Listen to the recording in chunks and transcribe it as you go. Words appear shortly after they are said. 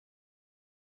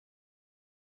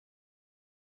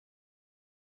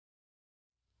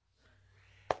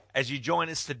as you join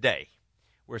us today.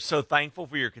 We're so thankful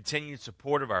for your continued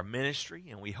support of our ministry,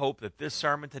 and we hope that this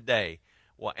sermon today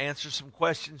will answer some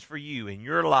questions for you in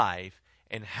your life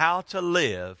and how to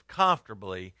live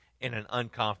comfortably in an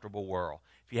uncomfortable world.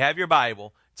 If you have your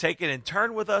Bible, take it and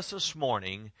turn with us this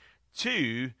morning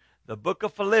to the book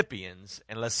of Philippians,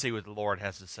 and let's see what the Lord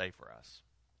has to say for us.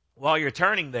 While you're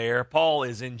turning there, Paul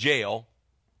is in jail,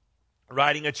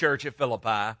 writing a church at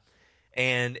Philippi,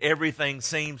 and everything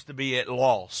seems to be at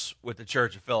loss with the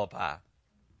church of Philippi.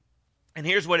 And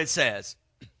here's what it says.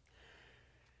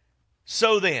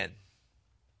 So then,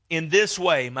 in this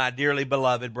way, my dearly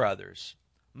beloved brothers,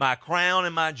 my crown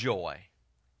and my joy,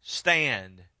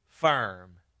 stand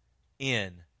firm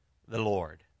in the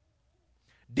Lord.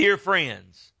 Dear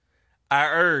friends, I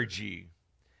urge you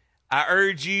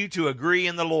to agree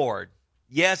in the Lord.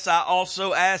 Yes, I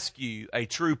also ask you, a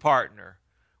true partner,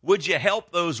 would you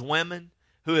help those women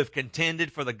who have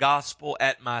contended for the gospel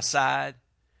at my side?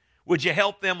 Would you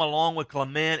help them along with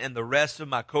Clement and the rest of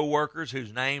my co-workers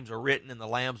whose names are written in the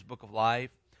Lamb's Book of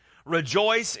Life?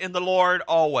 Rejoice in the Lord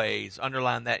always.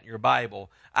 Underline that in your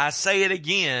Bible. I say it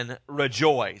again,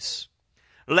 rejoice.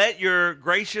 Let your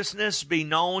graciousness be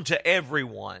known to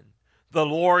everyone. The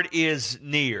Lord is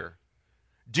near.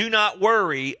 Do not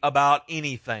worry about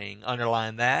anything.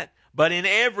 Underline that. But in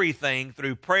everything,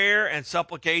 through prayer and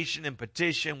supplication and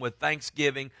petition with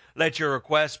thanksgiving, let your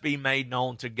requests be made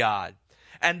known to God.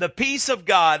 And the peace of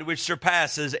God, which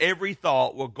surpasses every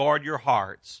thought, will guard your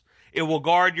hearts. It will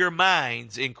guard your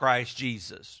minds in Christ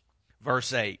Jesus.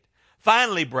 Verse 8.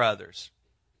 Finally, brothers,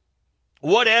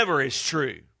 whatever is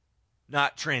true,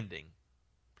 not trending,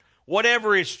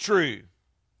 whatever is true,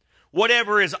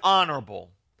 whatever is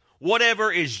honorable,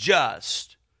 whatever is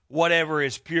just, whatever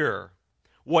is pure,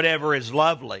 whatever is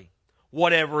lovely,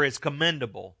 whatever is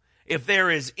commendable, if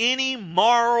there is any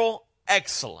moral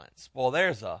excellence. Well,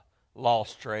 there's a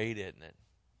lost trade, isn't it?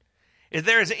 If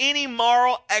there is any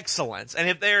moral excellence, and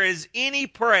if there is any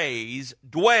praise,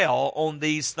 dwell on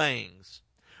these things.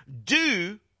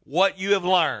 Do what you have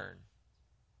learned.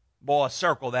 Boy,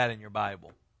 circle that in your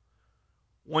Bible.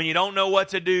 When you don't know what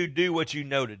to do, do what you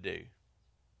know to do.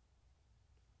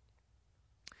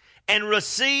 And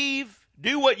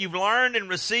do what you've learned and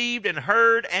received and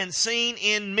heard and seen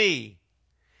in me.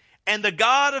 And the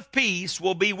God of peace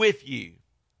will be with you.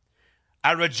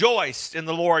 I rejoiced in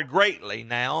the Lord greatly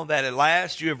now that at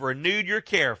last you have renewed your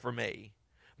care for me,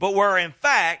 but were in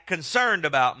fact concerned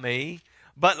about me,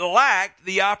 but lacked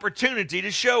the opportunity to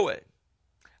show it.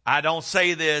 I don't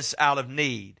say this out of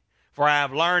need, for I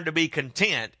have learned to be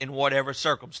content in whatever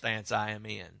circumstance I am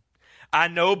in. I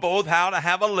know both how to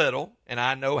have a little and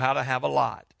I know how to have a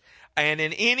lot. And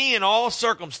in any and all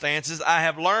circumstances, I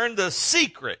have learned the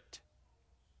secret.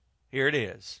 Here it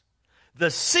is. The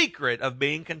secret of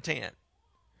being content.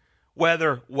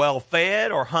 Whether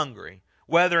well-fed or hungry,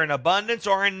 whether in abundance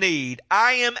or in need,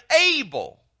 I am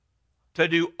able to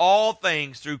do all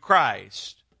things through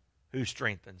Christ who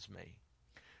strengthens me.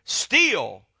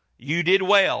 Still, you did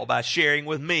well by sharing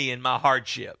with me in my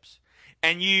hardships.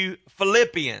 And you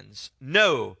Philippians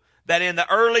know that in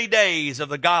the early days of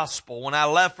the gospel, when I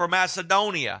left for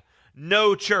Macedonia,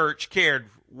 no church cared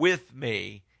with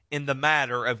me in the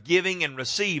matter of giving and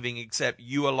receiving except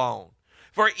you alone.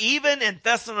 For even in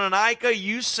Thessalonica,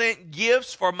 you sent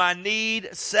gifts for my need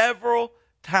several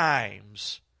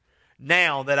times.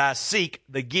 Now that I seek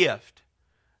the gift,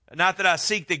 not that I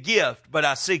seek the gift, but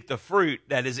I seek the fruit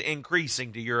that is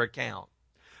increasing to your account.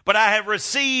 But I have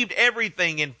received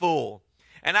everything in full,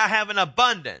 and I have an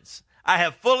abundance. I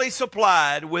have fully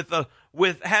supplied with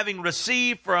having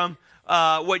received from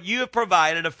what you have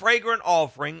provided, a fragrant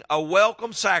offering, a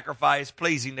welcome sacrifice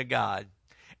pleasing to God.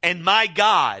 And my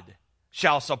God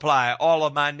shall supply all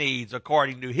of my needs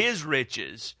according to his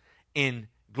riches in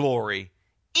glory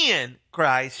in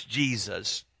Christ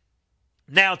Jesus.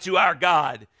 Now to our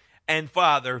God and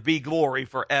Father be glory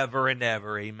forever and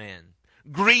ever. Amen.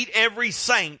 Greet every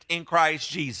saint in Christ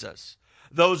Jesus.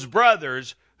 Those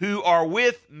brothers who are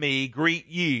with me greet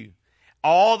you.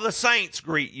 All the saints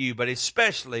greet you, but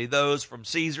especially those from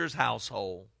Caesar's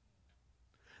household.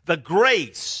 The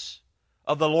grace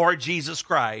of the Lord Jesus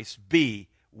Christ be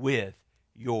with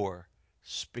your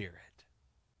spirit.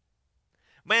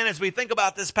 Man, as we think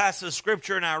about this passage of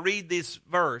Scripture and I read this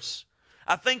verse,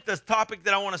 I think the topic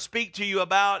that I want to speak to you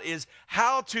about is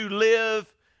how to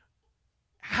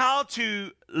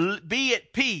be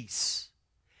at peace,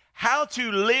 how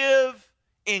to live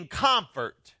in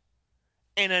comfort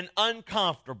in an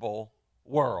uncomfortable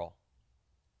world.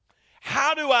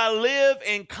 How do I live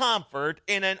in comfort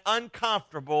in an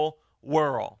uncomfortable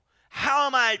world? How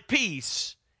am I at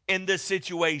peace in this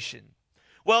situation?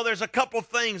 Well, there's a couple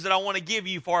things that I want to give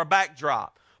you for a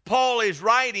backdrop. Paul is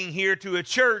writing here to a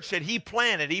church that he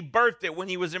planted. He birthed it when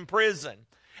he was in prison.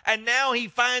 And now he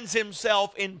finds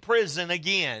himself in prison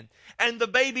again. And the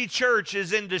baby church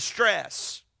is in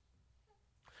distress.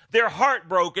 They're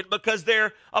heartbroken because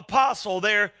their apostle,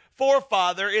 their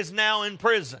forefather, is now in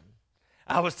prison.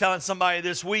 I was telling somebody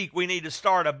this week we need to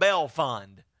start a bail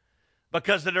fund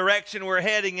because the direction we're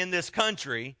heading in this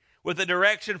country, with the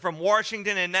direction from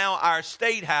Washington and now our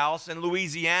state house in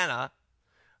Louisiana,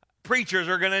 preachers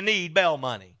are going to need bail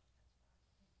money.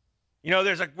 You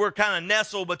know, we're kind of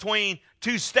nestled between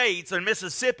two states. In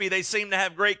Mississippi, they seem to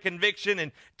have great conviction.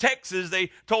 In Texas,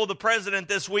 they told the president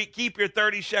this week, keep your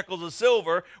 30 shekels of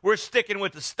silver. We're sticking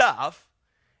with the stuff.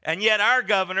 And yet our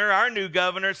governor, our new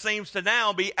governor, seems to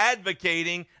now be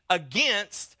advocating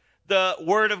against the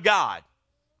Word of God.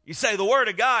 You say the Word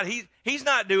of God, he's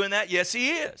not doing that. Yes, he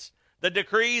is. The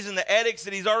decrees and the edicts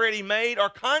that he's already made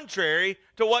are contrary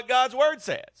to what God's Word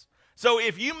says. So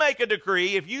if you make a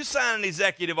decree, if you sign an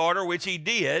executive order, which he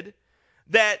did,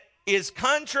 that is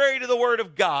contrary to the Word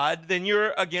of God, then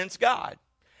you're against God.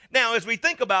 Now, as we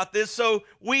think about this,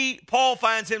 Paul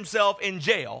finds himself in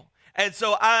jail. And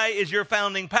so I, as your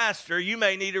founding pastor, you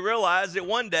may need to realize that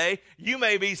one day you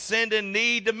may be sending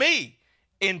need to me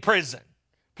in prison.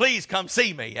 Please come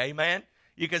see me, amen?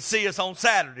 You can see us on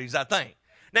Saturdays, I think.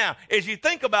 Now, as you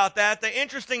think about that, the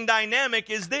interesting dynamic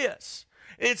is this.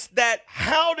 It's that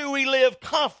how do we live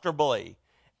comfortably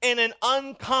in an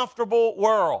uncomfortable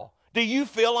world? Do you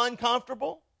feel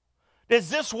uncomfortable? Has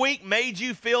this week made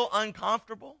you feel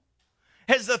uncomfortable?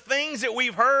 Has the things that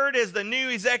we've heard as the new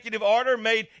executive order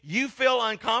made you feel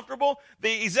uncomfortable?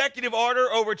 The executive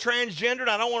order over transgender, and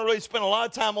I don't want to really spend a lot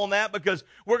of time on that because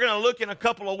we're going to look in a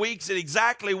couple of weeks at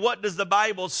exactly what does the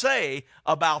Bible say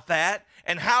about that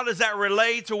and how does that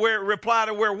relate to reply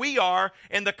to where we are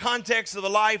in the context of the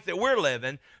life that we're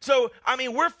living. So,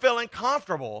 we're feeling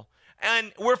comfortable.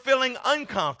 And we're feeling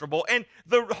uncomfortable. And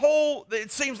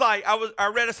it seems like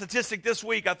I read a statistic this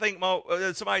week. I think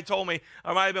somebody told me,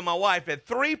 or it might have been my wife, that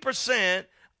 3%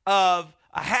 of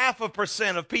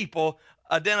 0.5% of people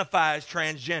identify as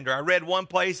transgender. I read one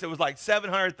place it was like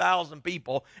 700,000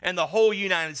 people in the whole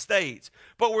United States.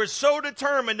 But we're so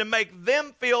determined to make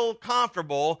them feel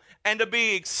comfortable and to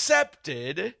be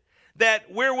accepted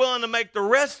that we're willing to make the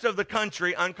rest of the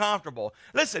country uncomfortable.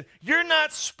 Listen, you're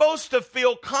not supposed to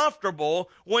feel comfortable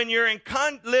when you're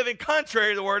living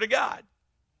contrary to the Word of God.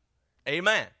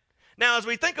 Amen. Now, as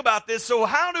we think about this, so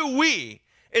how do we,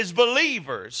 as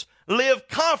believers, live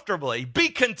comfortably, be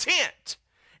content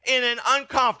in an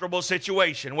uncomfortable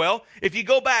situation? Well, if you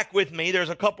go back with me, there's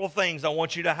a couple of things I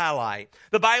want you to highlight.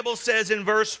 The Bible says in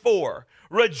verse 4,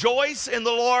 rejoice in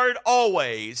the Lord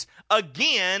always.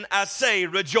 Again, I say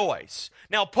rejoice.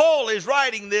 Now, Paul is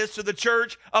writing this to the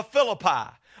church of Philippi,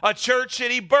 a church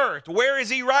that he birthed. Where is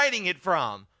he writing it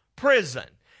from? Prison.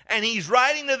 And he's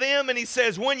writing to them and he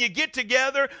says, when you get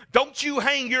together, don't you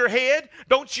hang your head.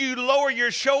 Don't you lower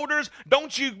your shoulders.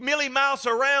 Don't you milly-mouse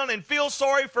around and feel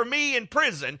sorry for me in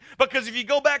prison. Because if you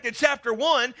go back to chapter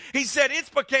 1, he said, it's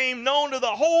became known to the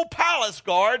whole palace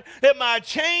guard that my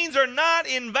chains are not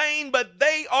in vain, but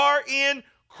they are in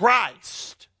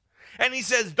Christ. And he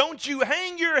says, don't you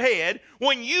hang your head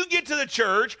when you get to the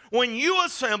church, when you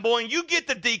assemble and you get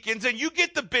the deacons and you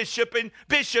get the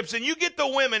bishops and you get the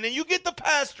women and you get the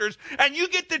pastors and you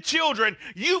get the children.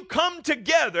 You come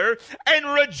together and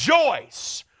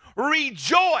rejoice.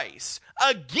 Rejoice.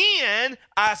 Again,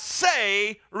 I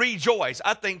say rejoice.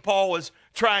 I think Paul was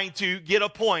trying to get a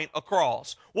point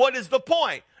across. What is the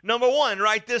point? Number one,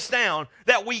 write this down,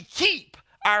 that we keep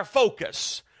our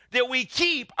focus. That we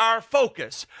keep our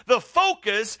focus. The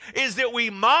focus is that we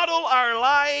model our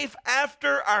life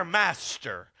after our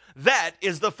master. That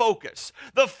is the focus.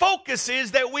 The focus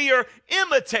is that we are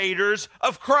imitators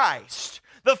of Christ.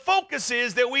 The focus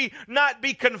is that we not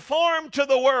be conformed to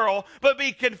the world, but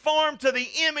be conformed to the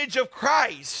image of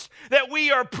Christ. That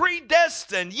we are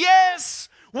predestined. Yes,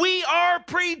 we are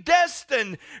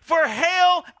predestined for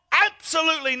hell.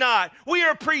 Absolutely not. We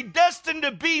are predestined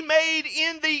to be made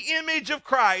in the image of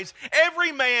Christ.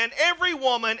 Every man, every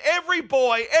woman, every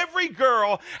boy, every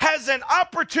girl has an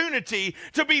opportunity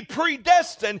to be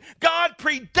predestined. God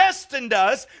predestined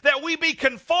us that we be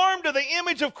conformed to the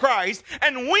image of Christ,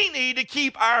 and we need to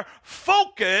keep our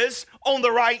focus on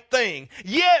the right thing.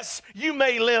 Yes, you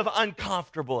may live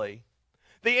uncomfortably.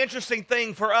 The interesting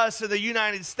thing for us in the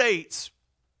United States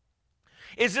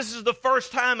is this is the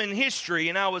first time in history,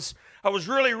 and I was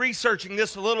really researching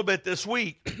this a little bit this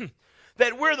week,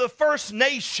 that we're the first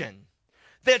nation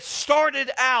that started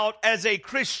out as a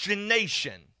Christian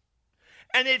nation.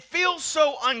 And it feels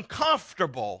so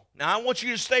uncomfortable. Now, I want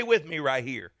you to stay with me right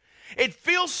here. It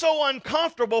feels so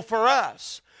uncomfortable for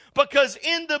us because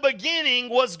in the beginning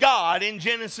was God in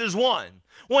Genesis 1.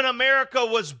 When America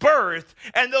was birthed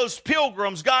and those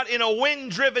pilgrims got in a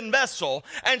wind-driven vessel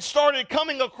and started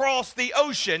coming across the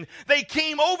ocean, they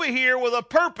came over here with a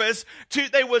purpose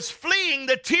they was fleeing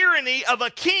the tyranny of a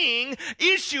king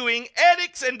issuing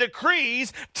edicts and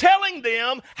decrees telling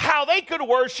them how they could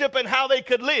worship and how they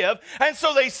could live. And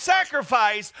so they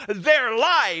sacrificed their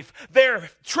life, their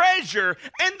treasure,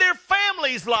 and their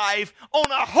family's life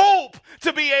on a hope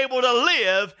to be able to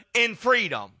live in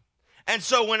freedom. And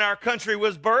so when our country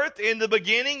was birthed, in the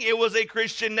beginning, it was a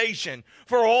Christian nation.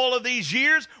 For all of these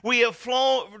years, we have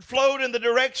flowed in the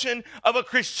direction of a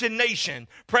Christian nation.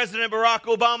 President Barack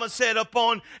Obama said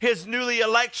upon his newly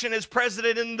election as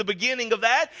president in the beginning of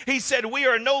that, he said, we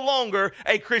are no longer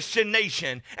a Christian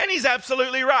nation. And he's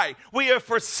absolutely right. We have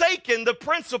forsaken the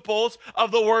principles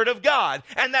of the Word of God.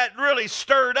 And that really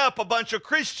stirred up a bunch of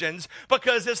Christians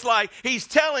because it's like he's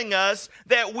telling us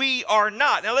that we are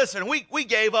not. Now listen, we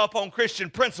gave up on Christian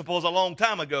principles a long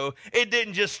time ago. It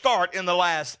didn't just start in the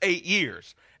last 8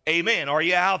 years. Amen. Are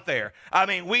you out there? I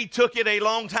mean, we took it a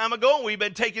long time ago, and we've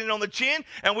been taking it on the chin,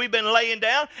 and we've been laying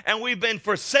down, and we've been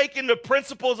forsaking the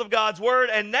principles of God's Word,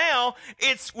 and now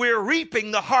we're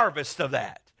reaping the harvest of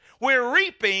that. We're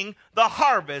reaping the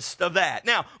harvest of that.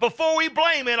 Now, before we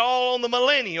blame it all on the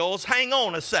millennials, hang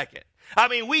on a second. I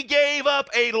mean, we gave up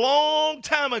a long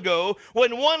time ago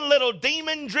when one little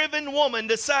demon-driven woman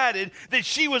decided that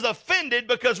she was offended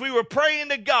because we were praying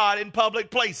to God in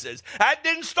public places. That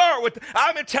didn't start with,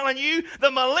 I'm telling you, the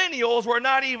millennials were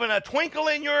not even a twinkle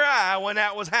in your eye when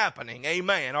that was happening.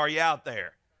 Amen. Are you out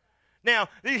there? Now,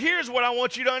 here's what I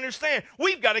want you to understand.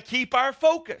 We've got to keep our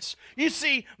focus. You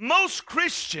see, most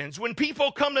Christians, when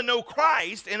people come to know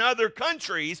Christ in other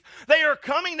countries, they are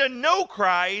coming to know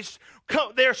Christ.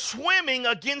 They're swimming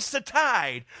against the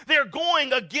tide. They're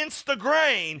going against the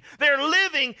grain. They're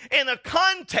living in a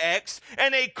context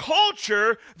and a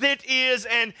culture that is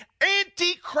an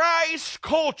antichrist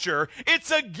culture. It's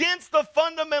against the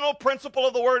fundamental principle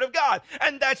of the Word of God.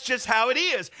 And that's just how it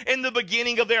is. In the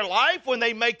beginning of their life, when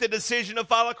they make the decision to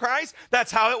follow Christ,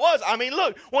 that's how it was. I mean,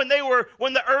 look, when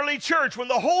the early church, when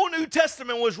the whole New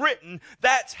Testament was written,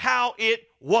 that's how it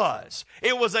was.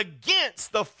 It was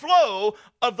against the flow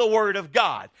of the Word of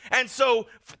God. And so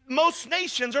most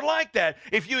nations are like that.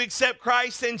 If you accept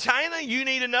Christ in China, you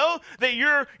need to know that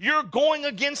you're going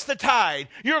against the tide.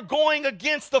 You're going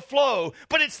against the flow.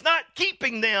 But it's not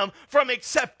keeping them from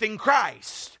accepting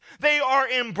Christ. They are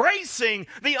embracing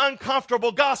the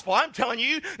uncomfortable gospel. I'm telling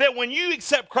you that when you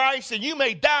accept Christ and you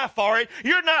may die for it,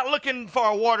 you're not looking for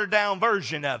a watered down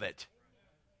version of it.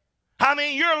 I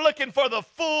mean, you're looking for the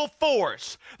full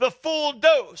force, the full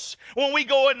dose. When we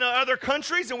go into other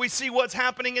countries and we see what's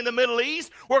happening in the Middle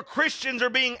East, where Christians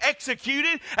are being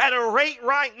executed at a rate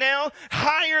right now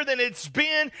higher than it's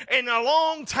been in a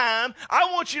long time, I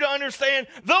want you to understand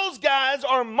those guys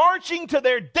are marching to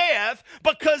their death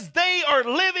because they are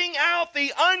living out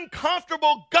the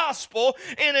uncomfortable gospel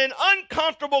in an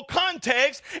uncomfortable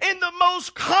context in the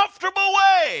most comfortable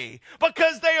way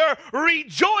because they are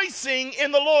rejoicing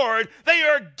in the Lord. They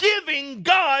are giving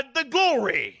God the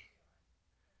glory.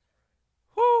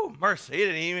 Whoo, mercy. It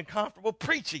ain't even comfortable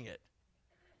preaching it,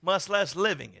 much less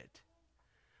living it.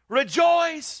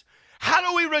 Rejoice. How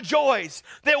do we rejoice?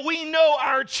 That we know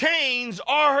our chains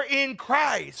are in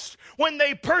Christ. When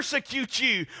they persecute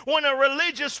you, when a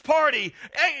religious party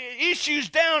issues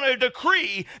down a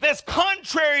decree that's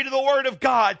contrary to the Word of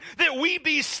God, that we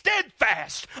be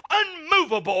steadfast,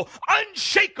 unmovable,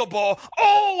 unshakable,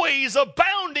 always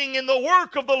abounding in the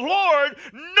work of the Lord,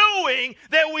 knowing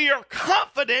that we are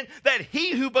confident that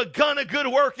He who begun a good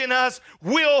work in us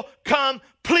will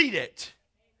complete it.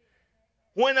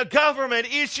 When a government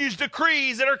issues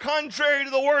decrees that are contrary to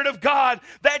the Word of God,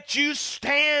 that you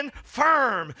stand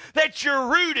firm, that you're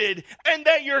rooted, and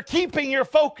that you're keeping your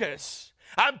focus.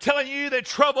 I'm telling you that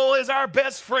trouble is our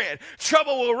best friend.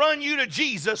 Trouble will run you to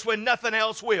Jesus when nothing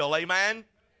else will. Amen?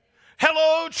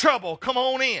 Hello, trouble. Come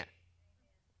on in.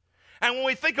 And when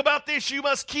we think about this, you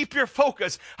must keep your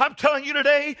focus. I'm telling you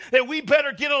today that we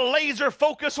better get a laser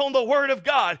focus on the Word of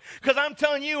God. Because I'm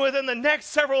telling you, within the next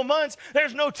several months,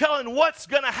 there's no telling what's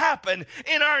going to happen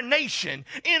in our nation,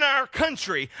 in our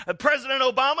country. President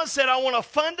Obama said, I want to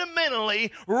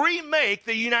fundamentally remake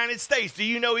the United States. Do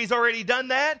you know he's already done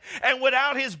that? And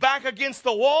without his back against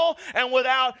the wall, and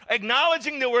without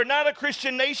acknowledging that we're not a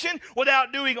Christian nation,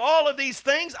 without doing all of these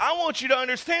things, I want you to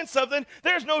understand something.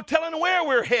 There's no telling where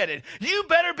we're headed. You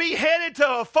better be headed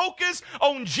to a focus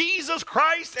on Jesus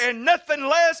Christ and nothing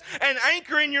less, and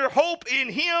anchoring your hope in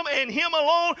Him and Him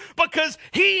alone, because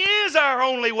He is our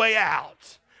only way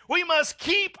out. We must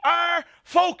keep our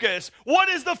focus. What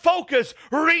is the focus?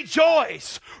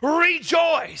 Rejoice.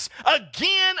 Rejoice.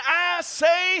 Again, I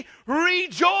say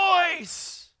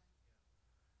rejoice.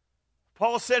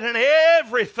 Paul said, in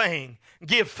everything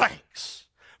give thanks,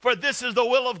 for this is the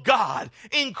will of God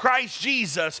in Christ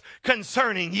Jesus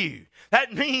concerning you.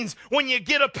 That means when you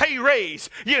get a pay raise,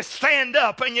 you stand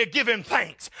up and you give Him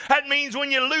thanks. That means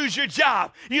when you lose your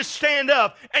job, you stand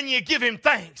up and you give Him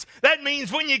thanks. That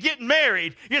means when you get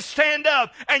married, you stand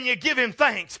up and you give Him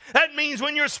thanks. That means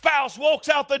when your spouse walks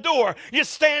out the door, you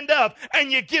stand up and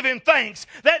you give Him thanks.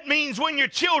 That means when your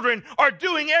children are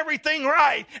doing everything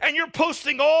right and you're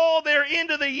posting all their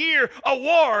end of the year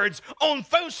awards on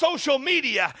social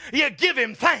media, you give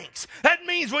Him thanks. That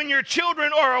means when your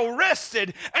children are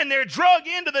arrested and they're drug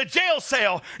into the jail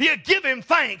cell, you give Him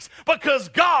thanks, because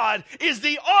God is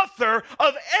the author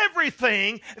of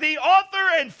everything, the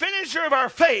author and finisher of our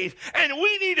faith, and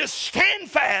we need to stand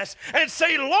fast and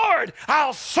say, Lord,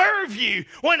 I'll serve You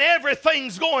when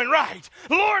everything's going right.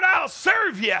 Lord, I'll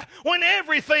serve You when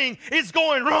everything is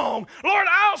going wrong. Lord,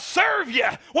 I'll serve You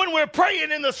when we're praying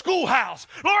in the schoolhouse.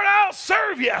 Lord, I'll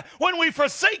serve You when we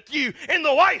forsake You in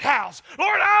the White House.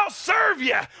 Lord, I'll serve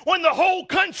You when the whole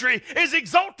country is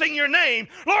exalting Your name.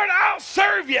 Lord, I'll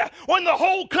serve You when the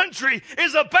whole country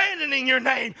is abandoning Your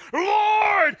name.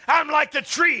 Lord, I'm like the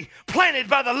tree planted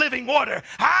by the living water.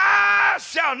 I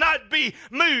shall not be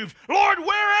moved. Lord,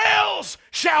 where else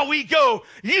shall we go?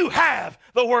 You have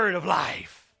the word of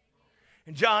life.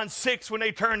 In John 6, when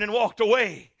they turned and walked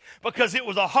away, because it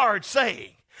was a hard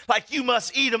saying, like, you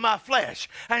must eat of my flesh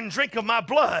and drink of my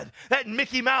blood. That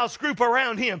Mickey Mouse group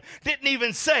around Him didn't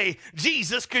even say,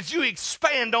 Jesus, could you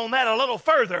expand on that a little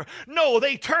further? No,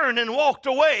 they turned and walked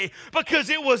away because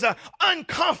it was an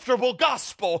uncomfortable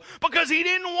gospel, because He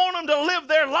didn't want them to live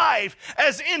their life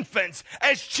as infants,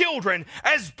 as children,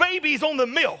 as babies on the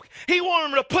milk. He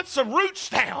wanted them to put some roots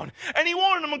down, and He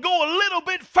wanted them to go a little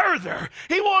bit further.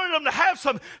 He wanted them to have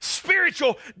some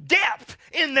spiritual depth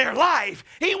in their life.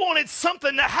 He wanted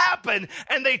something to happen,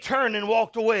 and they turned and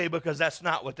walked away because that's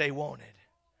not what they wanted.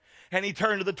 And He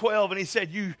turned to the 12 and He said,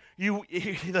 you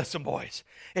listen, boys,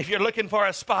 if you're looking for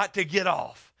a spot to get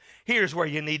off, here's where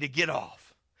you need to get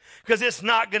off, because it's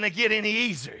not going to get any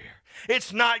easier.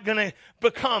 It's not going to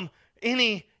become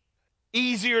any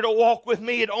easier to walk with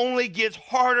Me. It only gets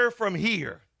harder from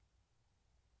here.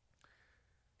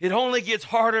 It only gets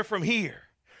harder from here.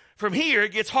 From here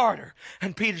it gets harder.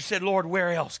 And Peter said, Lord,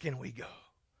 where else can we go?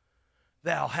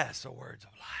 Thou hast the words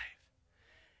of life.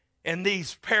 In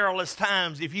these perilous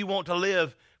times, if you want to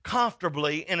live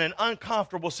comfortably in an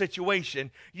uncomfortable situation,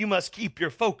 you must keep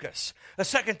your focus. The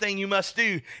second thing you must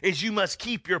do is you must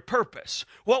keep your purpose.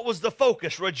 What was the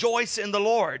focus? Rejoice in the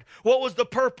Lord. What was the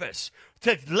purpose?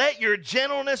 To let your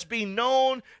gentleness be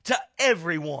known to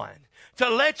everyone. To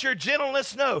let your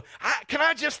gentleness know. Can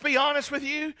I just be honest with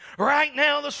you? Right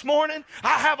now this morning,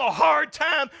 I have a hard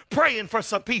time praying for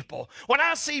some people. When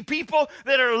I see people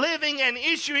that are living and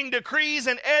issuing decrees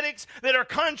and edicts that are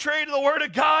contrary to the Word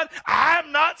of God,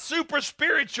 I'm not super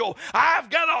spiritual. I've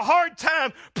got a hard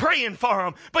time praying for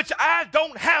them. But I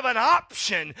don't have an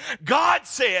option. God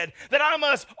said that I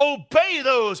must obey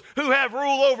those who have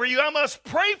rule over you. I must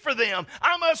pray for them.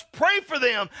 I must pray for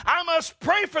them. I must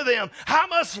pray for them. I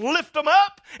must lift them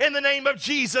up in the name of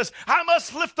Jesus. I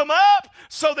must lift them up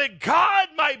so that God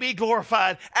might be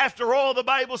glorified. After all, the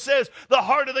Bible says the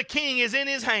heart of the king is in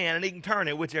His hand, and He can turn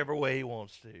it whichever way He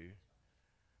wants to.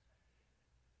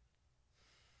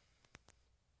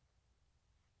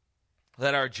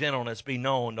 Let our gentleness be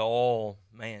known to all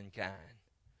mankind.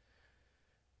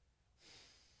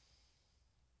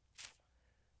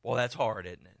 Well, that's hard,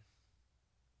 isn't it?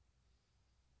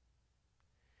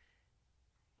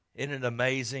 Isn't it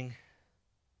amazing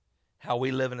how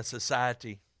we live in a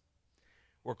society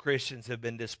where Christians have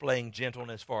been displaying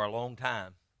gentleness for a long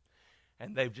time,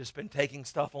 and they've just been taking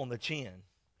stuff on the chin.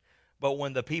 But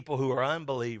when the people who are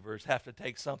unbelievers have to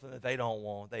take something that they don't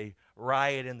want, they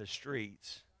riot in the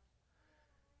streets,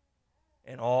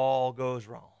 and all goes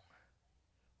wrong.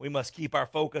 We must keep our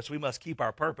focus. We must keep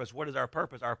our purpose. What is our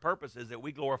purpose? Our purpose is that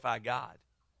we glorify God.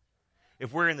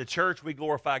 If we're in the church, we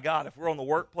glorify God. If we're on the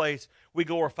workplace, we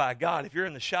glorify God. If you're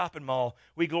in the shopping mall,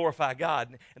 we glorify God.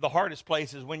 And the hardest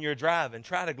place is when you're driving.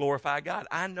 Try to glorify God.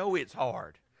 I know it's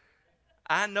hard.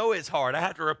 I know it's hard. I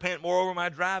have to repent more over my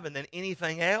driving than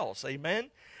anything else.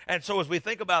 Amen? And so as we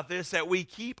think about this, that we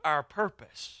keep our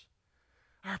purpose.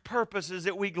 Our purpose is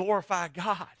that we glorify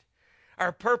God.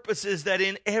 Our purpose is that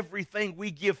in everything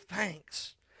we give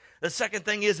thanks. The second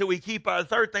thing is that we keep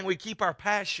our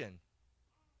passion.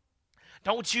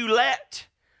 Don't you let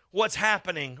what's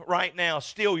happening right now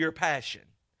steal your passion.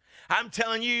 I'm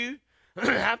telling you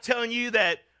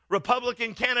that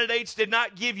Republican candidates did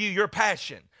not give you your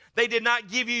passion. They did not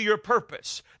give you your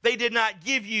purpose. They did not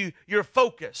give you your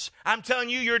focus. I'm telling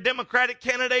you, your Democratic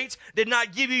candidates did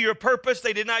not give you your purpose.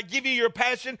 They did not give you your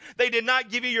passion. They did not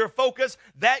give you your focus.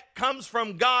 That comes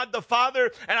from God the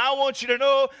Father. And I want you to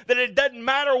know that it doesn't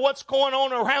matter what's going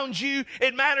on around you.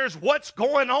 It matters what's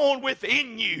going on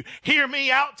within you. Hear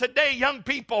me out today, young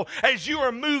people, as you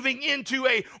are moving into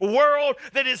a world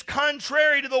that is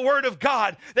contrary to the Word of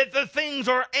God, that the things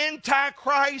are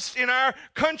anti-Christ in our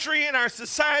country, in our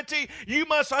society. You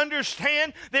must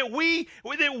understand that we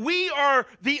are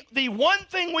the one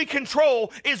thing we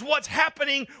control is what's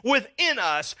happening within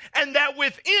us, and that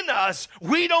within us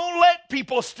we don't let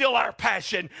people steal our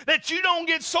passion. That you don't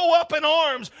get so up in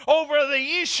arms over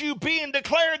the issue being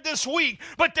declared this week,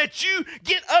 but that you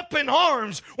get up in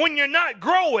arms when you're not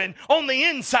growing on the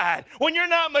inside, when you're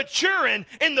not maturing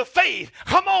in the faith.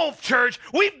 Come on, church,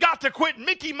 we've got to quit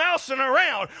Mickey Mousing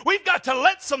around. We've got to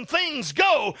let some things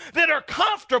go that are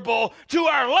comfortable to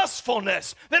our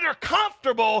lustfulness, that are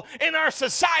comfortable in our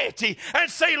society,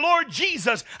 and say, Lord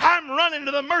Jesus, I'm running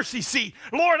to the mercy seat.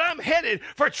 Lord, I'm headed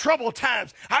for troubled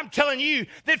times. I'm telling you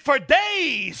that for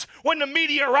days when the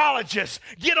meteorologists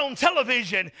get on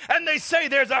television and they say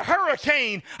there's a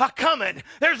hurricane a-coming,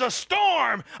 there's a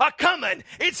storm a-coming,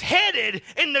 it's headed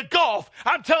in the Gulf.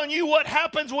 I'm telling you what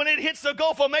happens when it hits the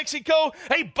Gulf of Mexico.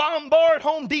 They bombard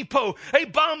Home Depot, they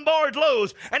bombard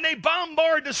Lowe's, and they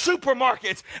bombard the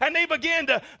supermarkets. And they began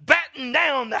to batten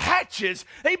down the hatches.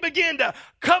 They began to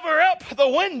cover up the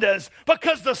windows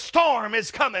because the storm is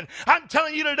coming. I'm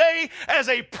telling you today, as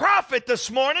a prophet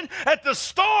this morning, that the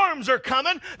storms are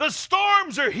coming. The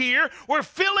storms are here. We're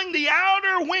feeling the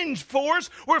outer wind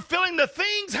force. We're feeling the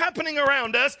things happening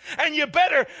around us. And you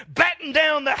better batten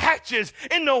down the hatches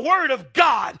in the Word of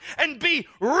God and be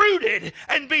rooted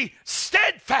and be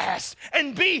steadfast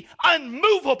and be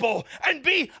unmovable and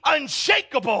be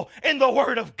unshakable in the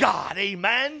Word of God.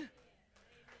 Amen.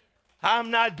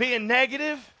 I'm not being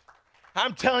negative.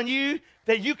 I'm telling you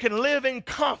that you can live in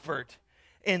comfort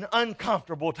in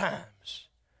uncomfortable times.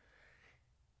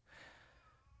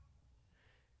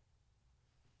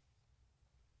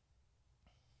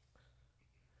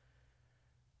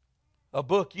 A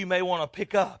book you may want to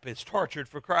pick up is Tortured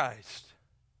for Christ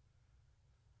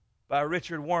by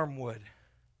Richard Wurmbrand.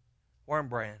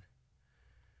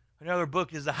 Another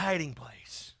book is The Hiding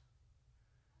Place.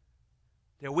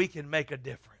 That we can make a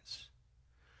difference.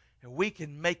 And we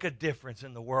can make a difference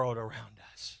in the world around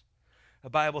us.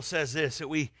 The Bible says this, that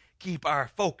we keep our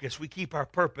focus, we keep our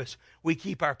purpose, we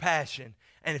keep our passion.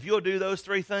 And if you'll do those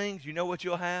three things, you know what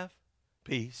you'll have?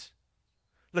 Peace.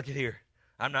 Look at here.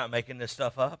 I'm not making this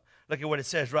stuff up. Look at what it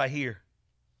says right here.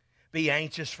 Be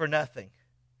anxious for nothing,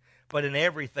 but in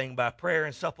everything by prayer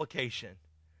and supplication,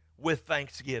 with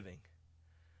thanksgiving,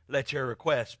 let your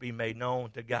requests be made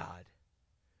known to God.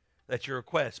 Let your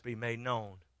requests be made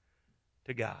known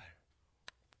to God.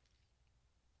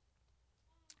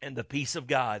 And the peace of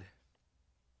God,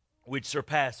 which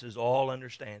surpasses all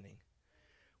understanding,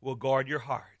 will guard your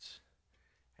hearts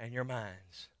and your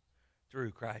minds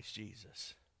through Christ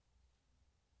Jesus.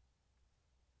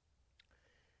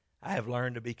 I have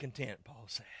learned to be content, Paul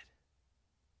said.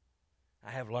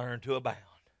 I have learned to abound.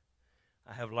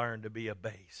 I have learned to be a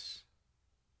base.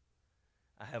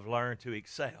 I have learned to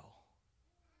excel.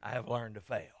 I have learned to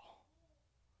fail.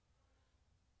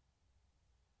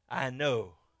 I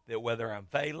know that whether I'm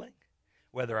failing,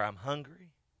 whether I'm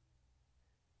hungry,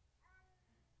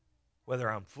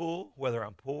 whether I'm full, whether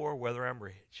I'm poor, whether I'm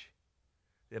rich,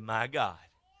 that my God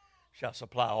shall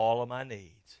supply all of my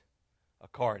needs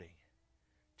according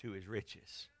to His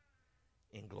riches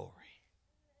in glory.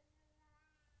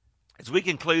 As we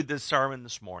conclude this sermon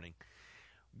this morning,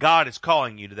 God is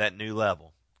calling you to that new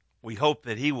level. We hope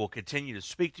that He will continue to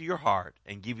speak to your heart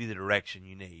and give you the direction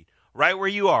you need. Right where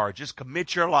you are, just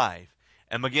commit your life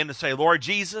and begin to say, Lord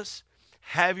Jesus,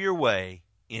 have your way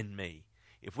in me.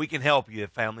 If we can help you, a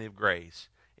family of grace,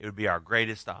 it would be our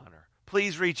greatest honor.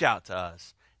 Please reach out to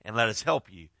us and let us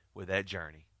help you with that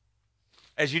journey.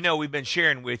 As you know, we've been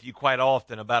sharing with you quite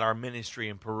often about our ministry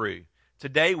in Peru.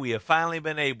 Today, we have finally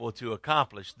been able to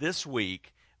accomplish this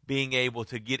week being able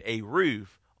to get a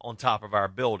roof on top of our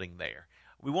building there.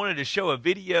 We wanted to show a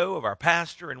video of our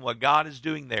pastor and what God is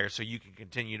doing there so you can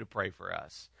continue to pray for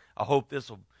us. I hope this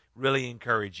will really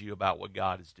encourage you about what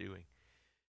God is doing.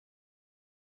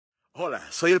 Hola,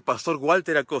 soy el pastor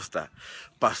Walter Acosta,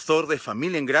 pastor de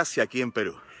Familia en Gracia aquí en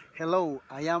Perú. Hello,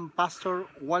 I am Pastor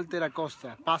Walter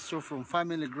Acosta, pastor from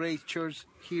Family Grace Church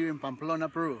here in Pamplona,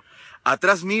 Peru.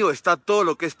 Atrás mío está todo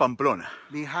lo que es Pamplona,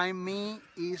 Behind me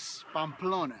is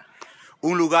Pamplona,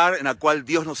 un lugar en el cual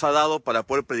Dios nos ha dado para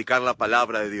poder predicar la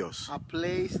palabra de Dios. a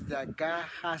place that God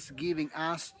has given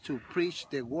us to preach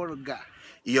the word of God.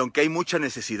 Y aunque hay mucha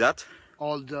necesidad,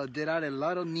 Although there are a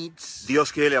lot of needs,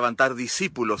 Dios quiere levantar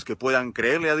discípulos que puedan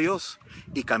creerle a Dios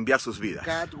y cambiar sus vidas.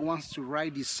 God wants to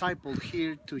raise disciples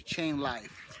here to change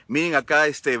life. Miren acá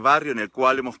este barrio en el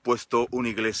cual hemos puesto una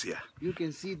iglesia. You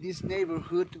can see this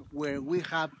neighborhood where we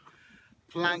have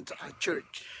planted a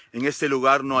church. En este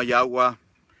lugar no hay agua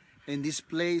In this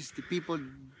place, the people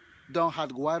don't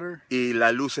have water y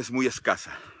la luz es muy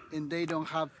escasa. and they don't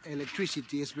have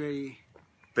electricity. It's very...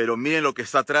 Pero miren lo que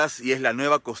está atrás y es la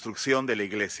nueva construcción de la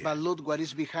iglesia. But look what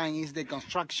is behind is the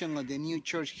construction of the new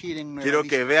church here in Nueva Quiero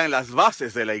que Vista. vean las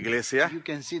bases de la iglesia. You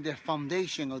can see the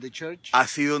foundation of the church. Ha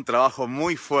sido un trabajo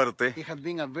muy fuerte, It has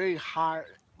been a very hard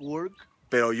work,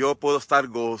 pero yo puedo estar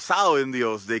gozado en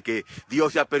Dios de que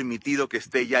Dios ya ha permitido que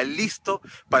esté ya listo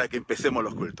para que empecemos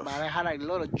los cultos. but I had a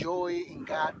lot of joy in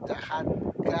God that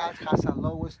God has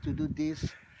allowed us to do this,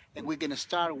 and we can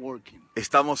start working.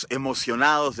 Estamos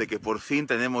emocionados de que por fin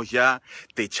tenemos ya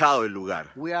techado el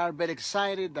lugar. We are very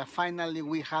excited that finally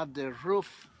we have the roof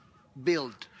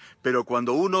built. Pero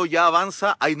cuando uno ya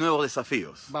avanza, hay nuevos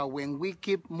desafíos. But when we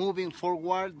keep moving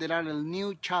forward, there are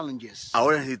new challenges.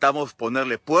 Ahora necesitamos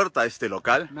ponerle puerta a este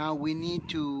local, Now we need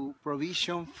to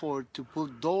provision to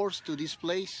put doors to this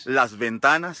place. las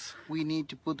ventanas, We need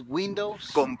to put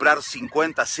windows. comprar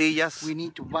 50 sillas We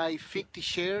need to buy 50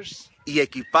 chairs y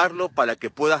equiparlo para que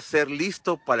pueda ser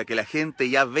listo para que la gente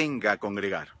ya venga a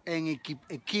congregar. and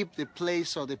equip the place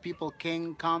so the people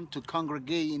can come to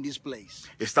congregate in this place.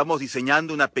 Estamos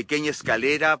diseñando una pequeña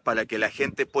escalera para que la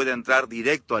gente pueda entrar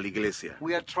directo a la iglesia.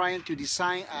 We are trying to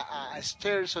design a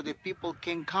stair so the people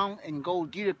can come and go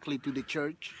directly to the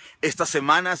church. Estas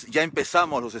semanas ya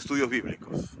empezamos los estudios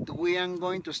bíblicos. We are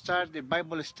going to start the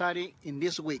Bible study in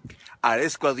this week.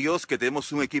 Agradezco a Dios que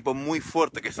tenemos un equipo muy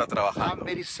fuerte que está I'm trabajando.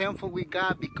 very thankful with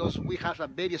God because we have a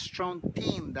very strong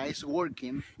team that is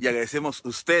working, Y agradecemos a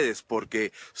ustedes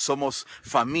porque somos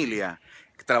familia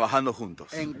trabajando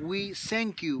juntos. and we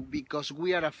thank you because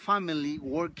we are a family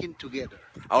working together.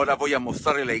 Ahora voy a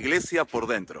mostrarle la iglesia por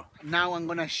dentro. Now I'm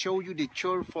going to show you the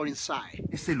church for inside.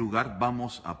 Este lugar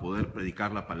vamos a poder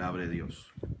predicar la palabra de Dios.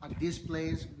 At this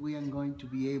place, we are going to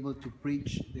be able to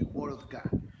preach the Word of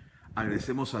God.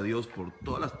 Agradecemos a Dios por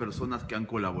todas las personas que han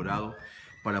colaborado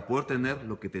para poder tener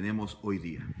lo que tenemos hoy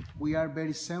día. We are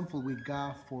very thankful with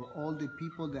God for all the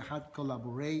people that had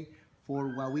collaborated for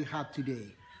what we have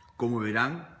today. Como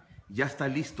verán, ya está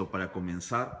listo para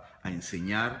comenzar a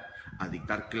enseñar, a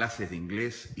dictar clases de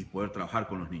inglés y poder trabajar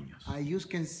con los niños. As you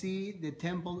can see, the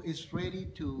temple is ready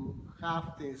to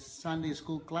have the Sunday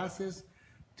school classes,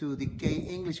 to dictate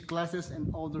English classes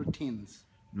and other things.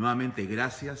 Nuevamente,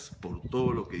 gracias por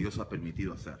todo lo que Dios ha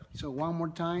permitido hacer. So one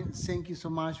more time, thank you so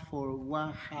much for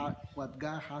what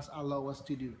God has allowed us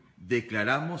to do.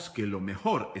 Declaramos que lo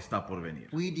mejor está por venir.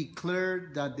 We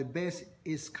declare that the best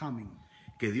is coming.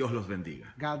 Que Dios los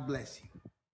bendiga. God bless you.